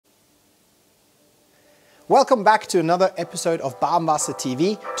Welcome back to another episode of WASSER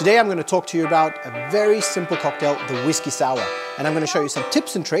TV. Today I'm going to talk to you about a very simple cocktail, the Whiskey Sour. And I'm going to show you some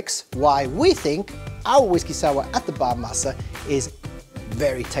tips and tricks why we think our Whiskey Sour at the WASSER is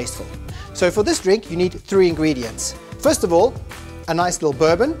very tasteful. So for this drink you need 3 ingredients. First of all, a nice little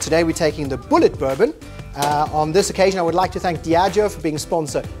bourbon. Today we're taking the Bulleit Bourbon. On this occasion I would like to thank Diageo for being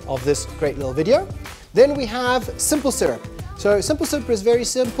sponsor of this great little video. Then we have simple syrup. So simple syrup is very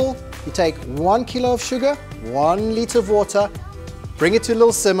simple. You take 1 kilo of sugar, 1 liter of water, bring it to a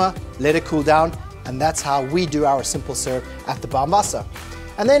little simmer, let it cool down, and that's how we do our simple syrup at the WASSER.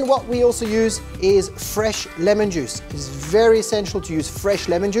 And then what we also use is fresh lemon juice. It's very essential to use fresh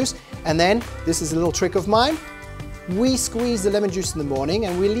lemon juice. And then, this is a little trick of mine, we squeeze the lemon juice in the morning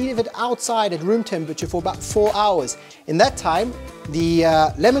and we leave it outside at room temperature for about 4 hours. In that time, the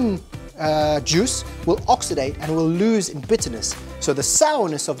lemon juice will oxidate and will lose in bitterness. So the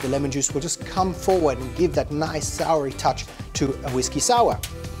sourness of the lemon juice will just come forward and give that nice soury touch to a whiskey sour.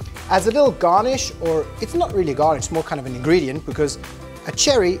 As a little garnish, or it's not really a garnish, it's more kind of an ingredient because a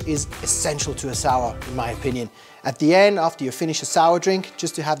cherry is essential to a sour in my opinion. At the end, after you finish a sour drink,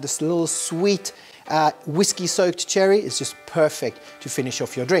 just to have this little sweet whiskey soaked cherry is just perfect to finish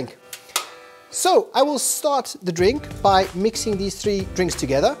off your drink. So I will start the drink by mixing these 3 drinks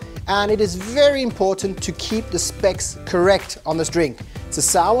together, and it is very important to keep the specs correct on this drink. It's a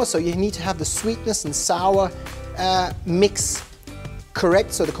sour, so you need to have the sweetness and sour mix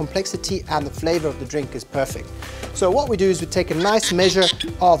correct, so the complexity and the flavor of the drink is perfect. So what we do is we take a nice measure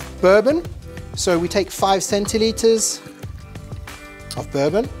of bourbon. So we take 5 centiliters of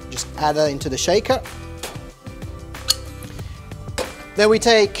bourbon, just add that into the shaker. Then we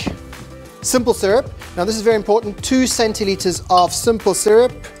take simple syrup. Now this is very important, 2 centiliters of simple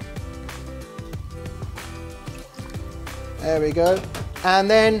syrup. There we go. And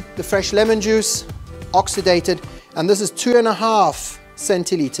then the fresh lemon juice, oxidated, and this is 2.5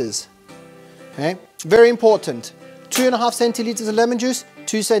 centiliters. Okay, very important. 2.5 centiliters of lemon juice,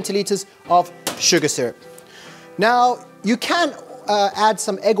 2 centiliters of sugar syrup. Now you can add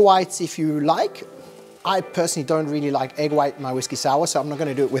some egg whites if you like. I personally don't really like egg white in my whiskey sour, so I'm not going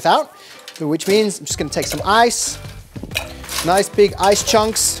to do it without. Which means I'm just going to take some ice, nice big ice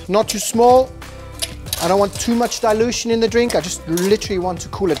chunks, not too small. I don't want too much dilution in the drink, I just literally want to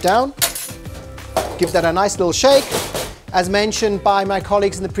cool it down. Give that a nice little shake. As mentioned by my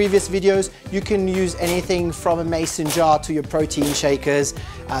colleagues in the previous videos, you can use anything from a mason jar to your protein shakers,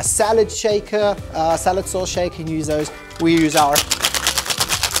 a salad shaker, salad sauce shaker, you can use those. We use our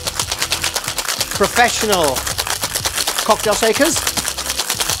professional cocktail shakers.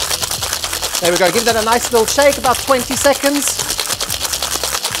 There we go, give that a nice little shake, about 20 seconds.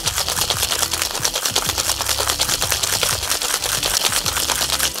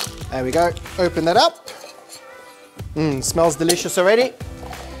 There we go, open that up. Smells delicious already.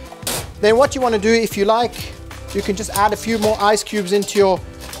 Then what you want to do, if you like, you can just add a few more ice cubes into your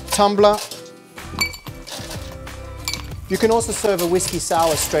tumbler. You can also serve a whiskey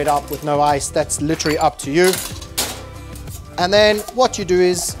sour straight up with no ice, that's literally up to you. And then what you do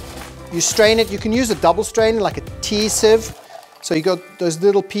is, you strain it. You can use a double strainer like a tea sieve. So you got those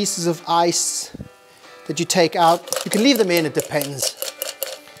little pieces of ice that you take out. You can leave them in, it depends.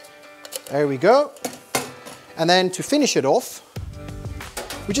 There we go. And then to finish it off,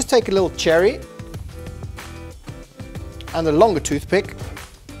 we just take a little cherry and a longer toothpick.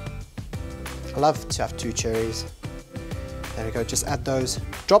 I love to have 2 cherries. There we go, just add those,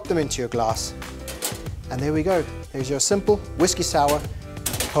 drop them into your glass. And there we go. There's your simple whiskey sour,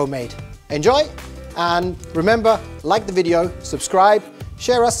 homemade. Enjoy, and remember, like the video, subscribe,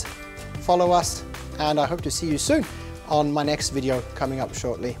 share us, follow us, and I hope to see you soon on my next video coming up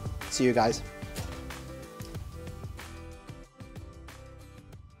shortly. See you guys.